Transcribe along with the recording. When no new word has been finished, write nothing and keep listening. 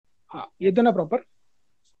हा येतो ना प्रॉपर.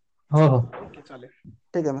 हो हो ओके चालेल.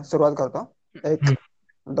 ठीक आहे, मग सुरुवात करतो. 1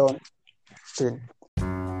 2 3.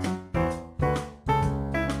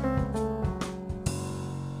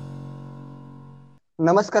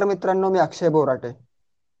 नमस्कार मित्रांनो, मी अक्षय बोराटे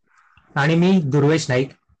आणि मी दुर्वेश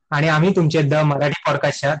नाईक आणि आम्ही तुमचे द मराठी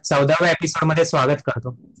पॉडकास्टच्या 14व्या एपिसोड मध्ये स्वागत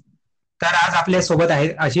करतो. तर आज आपल्या सोबत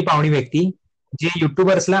आहे अशी पाहुणी व्यक्ती जे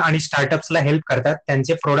युट्यूबर्सला आणि स्टार्टअप्सला हेल्प करतात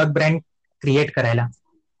त्यांचे प्रोडक्ट ब्रँड क्रिएट करायला.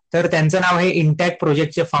 तर त्यांचं नाव आहे इंटॅक्ट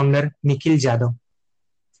प्रोजेक्टचे फाउंडर निखिल जाधव.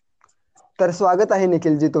 तर स्वागत आहे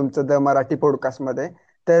निखिलजी तुमचं द मराठी पॉडकास्ट मध्ये.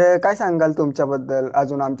 तर काय सांगाल तुमच्याबद्दल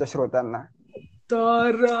अजून आमच्या श्रोत्यांना?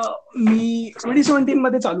 तर मी 2017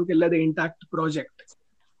 मध्ये चालू केलं द इंटॅक्ट प्रोजेक्ट.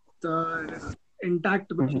 तर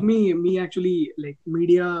इंटॅक्ट मी ऍक्च्युली लाईक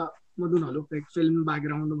मीडिया मधून आलो, लाईक फिल्म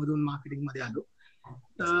बॅकग्राऊंड मधून मार्केटिंग मध्ये आलो.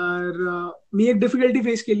 तर मी एक डिफिकल्टी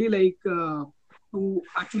फेस केली like to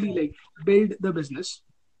actually like build the business.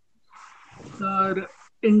 तर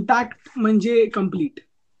इंटॅक्ट म्हणजे कम्प्लीट.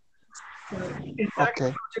 तर इंटॅक्ट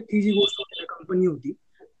प्रोजेक्ट ही जी गोष्ट होती, कंपनी होती,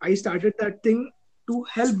 I started that thing to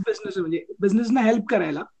help business, म्हणजे बिझनेसना हेल्प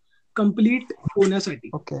करायला कम्प्लीट होण्यासाठी.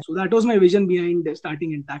 So that was my vision behind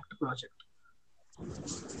starting Intact project.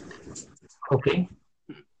 Okay.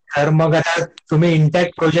 तर मग आता तुम्ही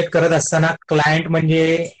इंटॅक्ट प्रोजेक्ट करत असताना क्लायंट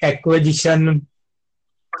म्हणजे ऍक्विजिशन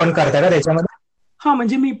पण करता का त्याच्यामध्ये? हा,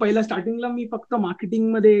 म्हणजे मी पहिला स्टार्टिंगला मी फक्त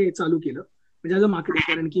मार्केटिंग मध्ये चालू केलं, म्हणजे ॲज अ मार्केटिंग.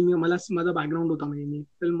 कारण की माझा बॅकग्राऊंड होता, म्हणजे मी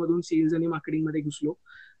फिल्म मधून सेल्स आणि मार्केटिंग मध्ये घुसलो.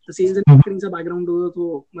 तर सेल्स आणि मार्केटिंगचा बॅकग्राऊंड होता,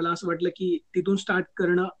 तो मला असं वाटलं की तिथून स्टार्ट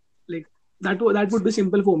करणं like that would be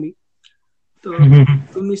simple for me. तर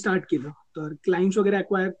तिथून मी स्टार्ट केलं. तर क्लायंट्स वगैरे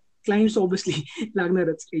अक्वायर, क्लायंट्स ऑब्व्हियसली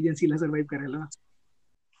लागणारच एजन्सीला सर्व्हाइव्ह करायला.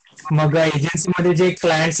 मग एजन्सीमध्ये जे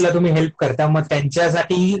क्लायंट्सला तुम्ही हेल्प करता, मग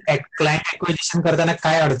त्यांच्यासाठी क्लायंट ऍक्विजिशन करताना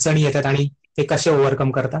काय अडचणी येतात आणि ते कसे ओव्हरकम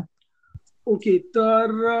करतात? ओके,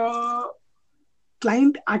 तर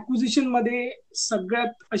क्लायंट ऍक्विजिशन मध्ये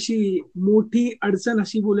सगळ्यात अशी मोठी अडचण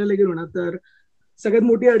अशी बोलायला गेलो ना, तर सगळ्यात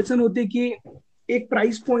मोठी अडचण होते की एक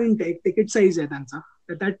प्राइस पॉइंट आहे, एक तिकीट साईज आहे त्यांचा.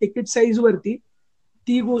 तर त्या तिकीट साईज वरती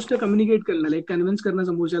ती गोष्ट कम्युनिकेट करणं, लाईक कन्व्हिन्स करणं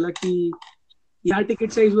समोरच्याला की या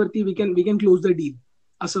तिकीट साईज वरती we can close the deal,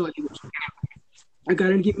 असं वाली गोष्ट.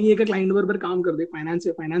 कारण की मी एका क्लायंट बरोबर काम करते,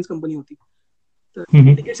 फायनान्स कंपनी होती. तर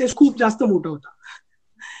तिकीट साईज खूप जास्त मोठा होता.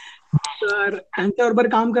 तर त्यांच्याबरोबर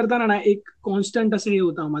काम करताना ना एक कॉन्स्टंट असं हे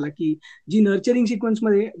होतं आम्हाला की जी नर्चरिंग सिक्वेन्स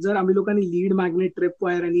मध्ये जर आम्ही लोकांनी लीड, मॅग्नेट, ट्रिप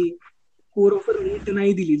वायर आणि कोर ऑफर नीट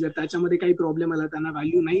नाही दिली, जर त्याच्यामध्ये काही प्रॉब्लेम आला, त्यांना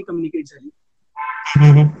व्हॅल्यू नाही कम्युनिकेट झाली,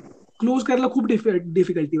 क्लोज करायला खूप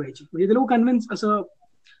डिफिकल्टी व्हायची. म्हणजे ते लोक कन्व्हिन्स असं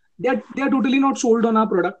they are totally not sold on our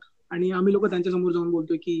product, आणि आम्ही लोक त्यांच्या समोर जाऊन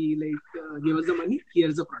बोलतोय की like give us the money,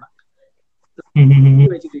 heirs the product.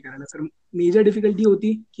 ते करायला तर मेजर डिफिकल्टी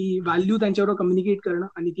होती की व्हॅल्यू त्यांच्यावर कम्युनिकेट करणं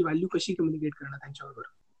आणि ती व्हॅल्यू कशी कम्युनिकेट करणं त्यांच्याबरोबर.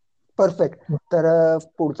 परफेक्ट. तर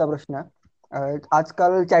पुढचा प्रश्न,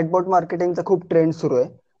 आजकाल चॅटबॉट मार्केटिंगचा खूप ट्रेंड सुरू आहे.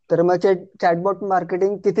 तर मग चॅटबॉट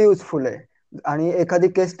मार्केटिंग किती युजफुल आहे आणि एखादी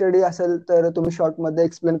केस स्टडी असेल तर तुम्ही शॉर्ट मध्ये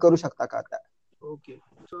एक्सप्लेन करू शकता का आता? ओके,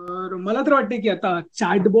 तर मला तर वाटते की आता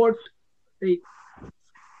चॅटबॉट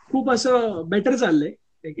खूप असं बेटर चाललंय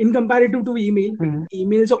इन कम्पॅरेटिव्ह टू ईमेल.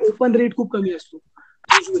 ईमेलचा ओपन रेट खूप कमी असतो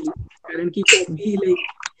युजली, कारण की कॉपी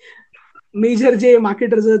लाईक मेजर जे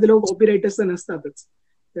मार्केटर्स ते लोक कॉपी रायटर्स तर नसतातच.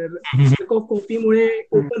 तर कॉपीमुळे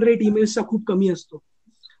ओपन रेट ईमेल्सचा खूप कमी असतो.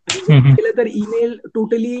 आणि जर केलं तर ईमेल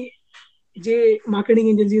टोटली जे मार्केटिंग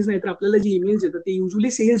एजन्सीज नाही तर आपल्याला जे ईमेल्स येतात ते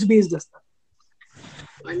युजली सेल्स बेस्ड असतात,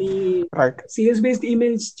 आणि सेल्स बेस्ड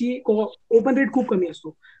ईमेल्सची ओपन रेट खूप कमी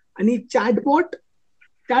असतो. आणि चॅटबॉट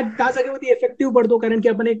त्या जागेवरती इफेक्टिव्ह पडतो, कारण की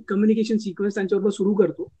आपण एक कम्युनिकेशन सिक्वेन्स त्यांच्याबरोबर सुरू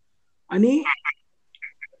करतो, आणि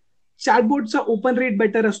चॅटबॉटचा ओपन रेट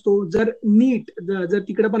बेटर असतो. जर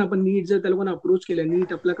तिकडे पण आपण नीट जर त्या लोकांना अप्रोच केलं,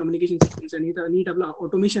 नीट आपला कम्युनिकेशन सिक्वेन्स आणि नीट आपला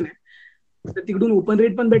ऑटोमेशन आहे, तर तिकडून ओपन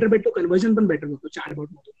रेट पण बेटर भेटतो, कन्व्हर्जन पण बेटर होतो चॅटबॉट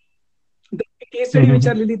मधून. केस स्टडी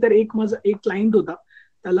विचारलेली तर माझा एक क्लायंट होता,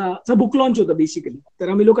 त्याला बुक लॉन्च होता बेसिकली. तर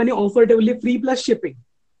आम्ही लोकांनी ऑफर ठेवली free plus shipping.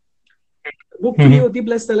 Book free होती,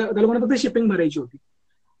 प्लस त्या लोकांना फक्त शिपिंग भरायची होती.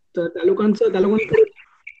 तर त्या लोकांकडे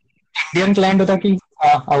इंडियन क्लायंट होता की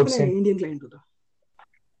आउटसाइड? इंडियन क्लायंट होता.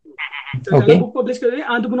 तर त्याला बुक पब्लिश केली,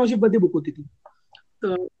 आंतरप्रिनरशिप मध्ये बुक होती ती.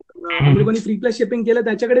 तर आम्ही लोकांनी फ्री प्लस शिपिंग केलं.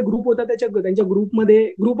 त्याच्याकडे ग्रुप होता, त्यांच्या ग्रुपमध्ये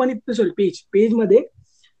ग्रुप आणि पेज मध्ये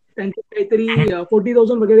त्यांचे काहीतरी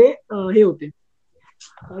 40,000 वगैरे हे होते,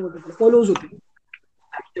 फॉलोअर्स होते.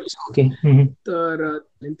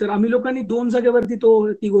 तर आम्ही लोकांनी 2 जागेवरती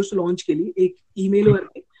ती गोष्ट लॉन्च केली, एक ईमेल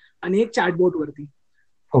वरती आणि एक चॅटबॉट वरती.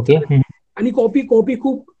 आणि कॉपी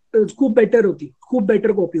खूप बेटर होती, खूप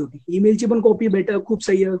बेटर कॉपी होती. ईमेलची पण कॉपी बेटर, खूप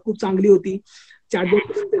चांगली होती.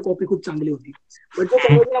 चॅटबॉट कॉपी खूप चांगली होती. बट जो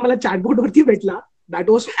कन्वर्जन आम्हाला चॅटबॉट वरती भेटला that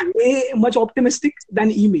was way much optimistic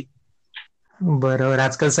than email. बरोबर,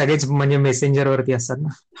 आजकाल सगळेच म्हणजे मेसेंजर वरती असतात ना.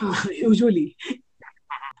 युजली.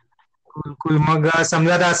 कुल. मग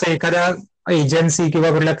समजा आता असं एखादा एजन्सी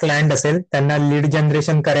किंवा कुठला क्लायंट असेल, त्यांना लीड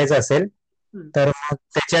जनरेशन करायचं असेल, तर मग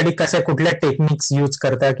त्याच्यासाठी कशा कुठल्या टेक्निक्स यूज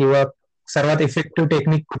करता, किंवा सर्वात इफेक्टिव्ह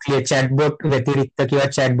टेक्निक कुठली आहे चॅटबॉट व्यतिरिक्त किंवा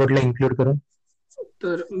चॅटबॉटला इन्क्लूड करून?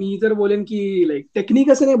 तर मी तर बोलेन की लाईक टेक्निक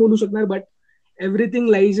असं नाही बोलू शकणार, but everything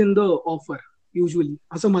lies in the offer usually,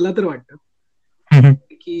 असं मला तर वाटतं.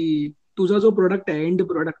 की तुझा जो प्रोडक्ट आहे, एंड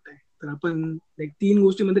प्रोडक्ट आहे, तर आपण लाईक 3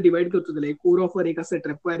 गोष्टींमध्ये डिवाइड करतो त्याला. एक कोर ऑफर, एक असतं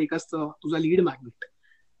ट्रॅपवायर, एक असतं तुझा लीड मॅग्नेट.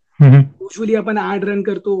 युजली आपण ऍड रन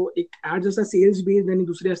करतो. एक ऍड असतात सेल्स बेस्ड आणि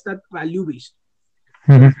दुसरे असतात व्हॅल्यू बेस्ड.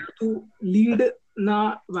 तू लीड ना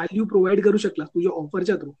व्हॅल्यू प्रोव्हाइड करू शकला तुझ्या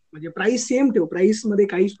ऑफरच्या थ्रू, म्हणजे प्राइस सेम ठेव, प्राइस मध्ये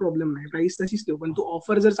काहीच प्रॉब्लेम नाही, प्राइस तशीच ठेव, पण तू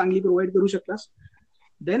ऑफर जर चांगली प्रोव्हाइड करू शकलास,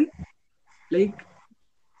 देन लाईक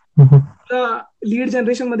लीड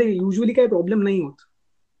जनरेशन मध्ये युजली काही प्रॉब्लेम नाही होत,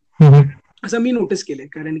 असं मी नोटीस केलंय.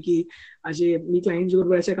 कारण की असे मी क्लायंट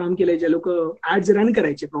बरोबर असे काम केलंय, जे लोक ऍड्स रन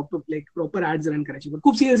करायचे, प्रॉपर ऍड्स रन करायचे, पण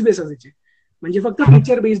खूप सीएस बेस असायचे, म्हणजे फक्त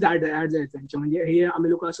फीचर बेस्ड ऍड्स आहेत त्यांचे, म्हणजे हे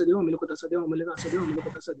आम्ही लोक असं देऊ, आम्ही लोक तसं देऊ, आम्ही लोक असं देऊ, आम्ही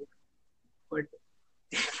लोक तसं देऊ, बट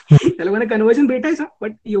त्या लोकांना कन्व्हर्जन भेटायचा,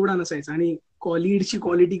 बट एवढा नसायचा, आणि लीडची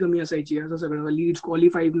क्वालिटी कमी असायची, असं सगळं, लीड्स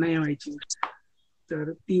क्वालिफाईड नाही व्हायची,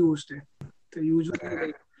 तर ती गोष्ट आहे. तर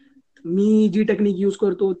युजली मी जी टेक्निक यूज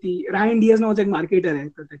करतो ती, रायन डियाज नावाचा एक मार्केटर आहे,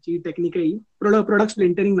 तर त्याची टेक्निक आहे प्रोडक्ट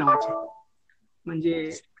स्प्लिंटरिंग नावाची.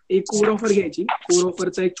 म्हणजे एक कोर ऑफर घ्यायची, कोर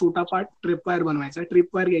ऑफरचा एक छोटा पार्ट ट्रिपवायर बनवायचा,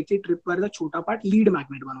 ट्रिपवायर घ्यायची, ट्रिपवायरचा छोटा पार्ट लीड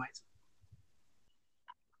मॅग्नेट बनवायचा.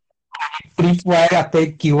 ट्रिपवायर आता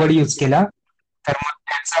एक कीवर्ड यूज केला, तर मग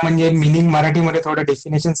त्याचा म्हणजे मिनिंग मराठीमध्ये थोडं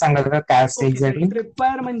डेफिनेशन सांगा का, काय असतं एक्झॅक्टली?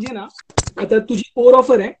 ट्रिपवायर म्हणजे ना, आता तुझी कोर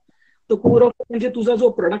ऑफर आहे, तो कोर ऑफर म्हणजे तुझा जो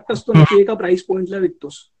प्रोडक्ट असतो ना, तू एका प्राइस पॉइंटला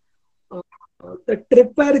विकतोस, तर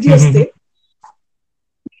ट्रिपवायर जी असते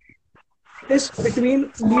बिटवीन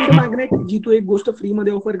लीड मॅग्नेट, जी तू एक गोष्ट फ्री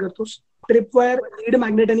मध्ये ऑफर करतोस, ट्रिपवायर, लीड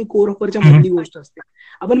मॅग्नेट आणि कोर ऑफरच्या मधली गोष्ट असते.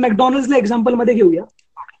 आपण मॅकडॉनल्ड्सला एक्झाम्पल मध्ये घेऊया.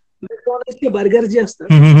 मॅकडॉनल्ड्सचे बर्गर जे असतात,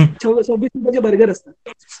 26 रुपयाचे बर्गर असतात.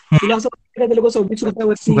 तुला असं वाटतं का ते लोक 26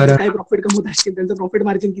 रुपयावरती काय प्रॉफिट कमवत असतील? त्यांचं प्रॉफिट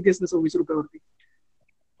मार्जिन किती असतं 26 रुपयावरती?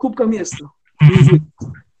 खूप कमी असतं युजली.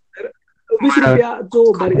 तर 26 रुपया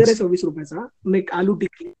जो बर्गर आहे, 26 रुपयाचा, एक आलू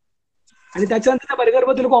टिक्की, आणि त्याच्यानंतर त्या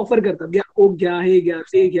बर्गरवर ते लोक ऑफर करतात, घ्या कोक घ्या, हे घ्या,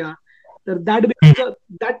 ते घ्या, तर that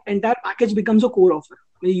entire package becomes a core offer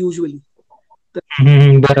म्हणजे युजली.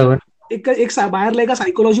 बरोबर. एक बाहेरला एका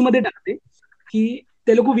सायकोलॉजी मध्ये टाकते की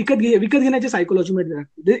ते लोक विकत घेण्याची सायकोलॉजी मध्ये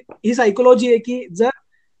टाकते. ही सायकोलॉजी आहे की जर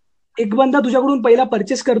एक बंदा तुझ्याकडून पहिला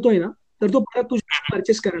परचेस करतोय ना, तर तो परत तुझ्याकडून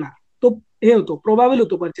परचेस करणार, तो हे होतो, प्रोबॅबल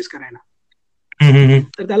होतो परचेस करायला.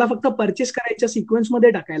 तर त्याला फक्त परचेस करायच्या सिक्वेन्स मध्ये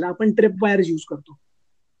टाकायला आपण ट्रिप वायर्स यूज करतो.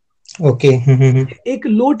 ओके. एक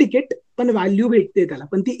लो तिकीट पण व्हॅल्यू भेटते त्याला,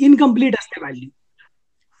 पण ती इनकम्प्लीट असते value.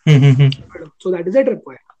 So that is a trip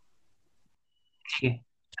wire.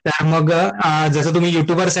 तर मग जसं तुम्ही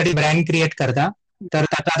युट्यूबर साठी ब्रँड क्रिएट करता, तर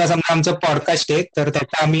आता समजा आमचं पॉडकास्ट आहे, तर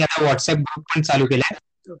त्याचा आम्ही आता व्हॉट्सअप ग्रुप पण चालू केलाय,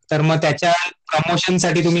 तर मग त्याच्या प्रमोशन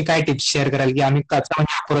साठी तुम्ही काय टिप्स शेअर कराल, की आम्ही कसं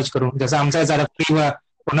म्हणजे अप्रोच करू? जसं आमचा जरा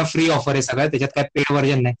पूर्ण फ्री ऑफर आहे सगळं, त्याच्यात काय पेड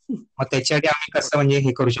व्हर्जन नाही, मग त्याच्यासाठी आम्ही कसं म्हणजे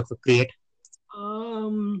हे करू शकतो क्रिएट?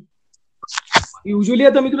 युजली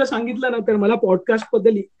आता मी तुला सांगितलं ना, तर मला पॉडकास्ट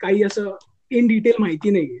बद्दल काही असं इन डिटेल माहिती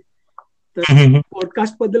नाहीये, तर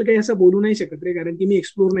पॉडकास्ट बद्दल काही असं बोलू नाही शकत रे, कारण की मी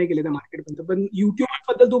एक्सप्लोर नाही केलं त्या मार्केटबद्दल. पण युट्यूबर्स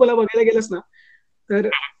बद्दल तू मला बघायला गेलंस ना, तर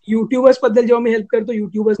युट्यूबर्स बद्दल जेव्हा मी हेल्प करतो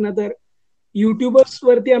युट्यूबर्स ना, तर युट्यूबर्स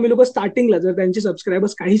वरती आम्ही लोक स्टार्टिंगला जर त्यांचे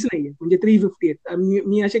सबस्क्रायबर्स काहीच नाहीये, म्हणजे 350 आहेत,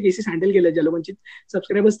 मी असे केसेस हँडल केले ज्या लोकांचे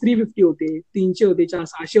सबस्क्रायबर्स 350 होते, 300 होते,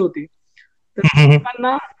 600 होते, तर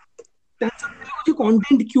लोकांना त्यांचं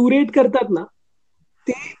कॉन्टेंट क्युरेट करतात ना,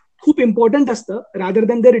 ते खूप इम्पॉर्टंट असतं रादर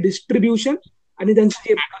दॅन देअर डिस्ट्रीब्युशन आणि त्यांचं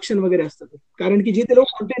जे प्रोडक्शन वगैरे असतं. कारण की जे ते लोक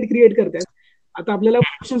कॉन्टेंट क्रिएट करतात, आता आपल्याला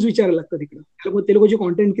क्वेश्चन्स विचारायला लागतात तिकडे, ते लोक जे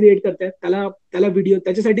कॉन्टेंट क्रिएट करतात त्याला व्हिडिओ,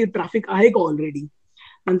 त्याच्यासाठी ट्रॅफिक आहे का ऑलरेडी,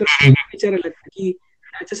 नंतर विचारायला लागतं की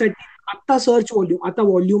त्याच्यासाठी आता सर्च व्हॉल्यूम, आता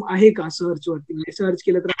व्हॉल्यूम आहे का सर्च वरती, म्हणजे सर्च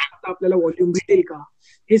केलं तर आता आपल्याला व्हॉल्यूम भेटेल का,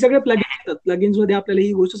 हे सगळे प्लगिन्स येतात. प्लगिन्स मध्ये आपल्याला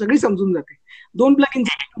ही गोष्ट सगळी समजून जाते. 2 प्लगिन्स,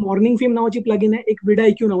 मॉर्निंग फेम नावाची प्लगिन आहे, एक विडा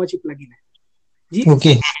IQ नावाची प्लगिन आहे, जी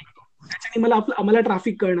त्याच्याने आम्हाला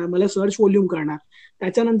ट्रॅफिक करणार, मला सर्च व्हॉल्यूम करणार.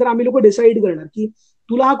 त्याच्यानंतर आम्ही लोक डिसाईड करणार की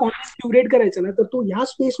तुला हा कॉन्टेंट क्युरेट करायचा ना, तर तू ह्या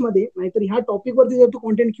स्पेसमध्ये नाहीतर ह्या टॉपिक वरती जर तू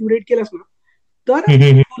कॉन्टेंट क्युरेट केलास ना, तर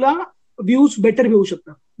तुला व्ह्यूज बेटर भेटू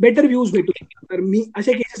शकतात. तर मी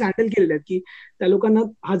असे केसेस हँडल केलेले आहेत की त्या लोकांना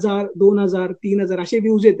 1000, 2000, 3000 असे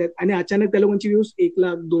व्ह्यूज येतात, आणि अचानक त्या लोकांची व्ह्यूज 1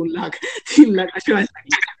 लाख, 2 लाख, 3 लाख असे व्हायला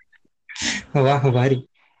लागले. वा, भारी.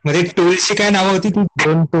 म्हणजे टूलची काय नाव होती? तू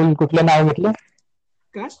 2 टूल कुठलं नाव घेतलं?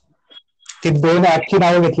 काय ते 2 ऍपची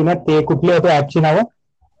नावं घेतली ना, ते कुठली होते ऍपची नावं?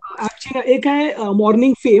 ऍपची एक आहे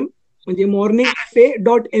मॉर्निंग फेम, म्हणजे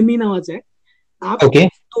morningfa.me नावाचा आहे ऍप. ओके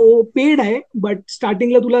तो पेड आहे, बट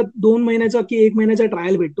स्टार्टिंगला तुला 2 महिन्याचा की 1 महिन्याचा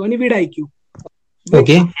ट्रायल भेटतो. आणि विडायक्यू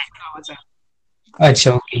ओके नावाचा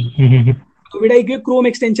अच्छा ओके तो विडायक्यू क्रोम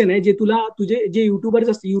एक्सटेन्शन आहे, जे तुला तुझे जे युट्यूबर्स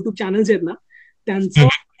असतात, युट्यूब चॅनल्स आहेत ना, त्यांचं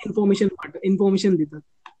इन्फॉर्मेशन देतात.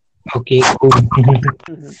 ओके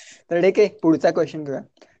तर ठीक आहे, पुढचा क्वेश्चन घेऊया.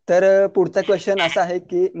 तर पुढचा क्वेश्चन असा आहे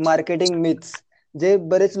की मार्केटिंग मिथ्स जे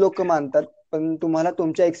बरेच लोक मानतात, पण तुम्हाला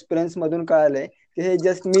तुमच्या एक्सपिरियन्स मधून कळालंय की हे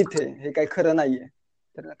जस्ट मिथ आहे, हे काही खरं नाहीये.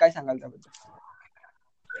 तर काय सांगाल त्याबद्दल?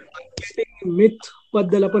 मिथ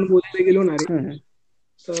बद्दल आपण बोलायला गेलो ना रे, हम्म,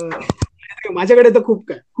 तर माझ्याकडे तर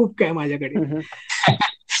खूप काय माझ्याकडे. हम्म,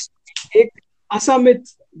 एक असा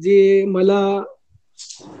मिथ जे मला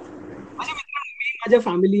माझ्या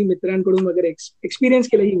फॅमिली मित्रांकडून वगैरे एक्सपिरियन्स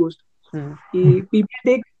केलं ही गोष्ट, हम्म, की पीपल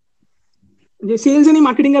टेक म्हणजे सेल्स आणि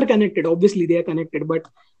marketing are connected, obviously they are connected, but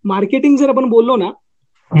marketing जर आपण बोललो ना,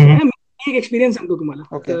 मी एक एक्सपिरियन्स सांगतो तुम्हाला.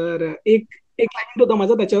 Okay. तर एक क्लायंट होता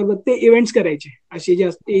माझा, त्याच्यावर ते इव्हेंट्स करायचे, असे जे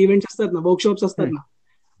इव्हेंट्स असतात ना, वर्कशॉप्स असतात ना,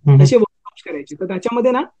 तसे वर्कशॉप्स करायचे. तर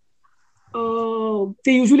त्याच्यामध्ये ना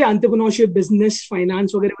ते युजली एंटरप्रेन्योरशिप, बिझनेस,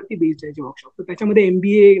 फायनान्स वगैरे वरती बेस्ड यायचे वर्कशॉप. तर त्याच्यामध्ये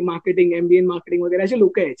एमबीए मार्केटिंग वगैरे असे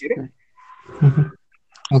लोक यायचे रे.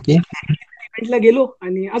 ओके इव्हेंटला गेलो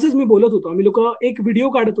आणि असंच मी बोलत होतो, आम्ही लोक एक व्हिडिओ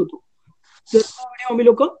काढत होतो. तर तो व्हिडिओ आम्ही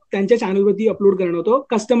लोक त्यांच्या चॅनलवरती अपलोड करणार होतो,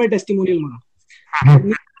 कस्टमर टेस्टिमोनियल म्हणून. तर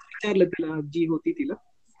मी विचारलं तिला, जी होती तिला,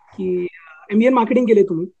 की एमबीए मार्केटिंग केले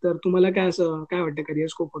तुम्ही, तर तुम्हाला काय असं काय वाटतं करिअर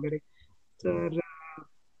स्कोप वगैरे. तर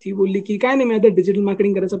ती बोलली की काय नाही, मी आता डिजिटल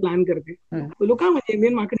मार्केटिंग करायचा प्लॅन करते. बोललो का, म्हणजे एमबीए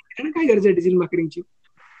मार्केटिंग करायला काय गरज आहे डिजिटल मार्केटिंगची?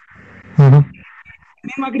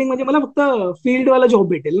 एमबीए मार्केटिंग म्हणजे मला फक्त फील्डवाला जॉब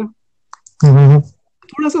भेटेल ना.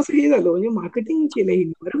 थोडंसं असं हे झालं, म्हणजे मार्केटिंग केलंय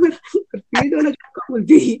बरोबर, फील्डवाला जॉब का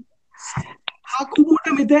बोलते. हा खूप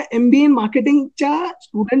मोठा मिथ आहे एमबीए मार्केटिंगच्या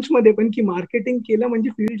स्टुडंट्स मध्ये पण, की मार्केटिंग केलं म्हणजे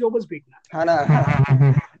फील्ड जॉबच भेटणार. हा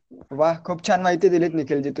ना. वा, खूप छान माहिती दिलीत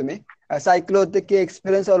निखिलजी तुम्ही. असं ऐकलं होतं की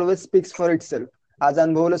experience always speaks for itself. आज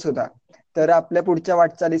अनुभवलंच होता. तर आपल्या पुढच्या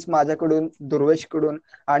वाटचालीस माझ्याकडून, दुर्वेशकडून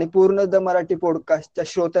आणि पूर्ण द मराठी पॉडकास्टच्या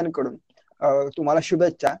श्रोत्यांकडून तुम्हाला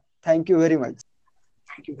शुभेच्छा. Thank you very much.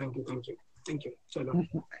 थँक्यू. चलो.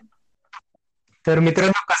 तर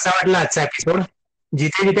मित्रांनो, कसा वाटला आजचा एपिसोड?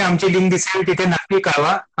 जिथे जिथे आमची लिंक दिसेल तिथे नक्की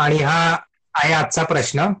कळवा. आणि हा आहे आजचा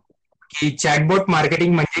प्रश्न, की चॅटबॉट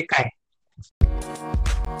मार्केटिंग म्हणजे काय?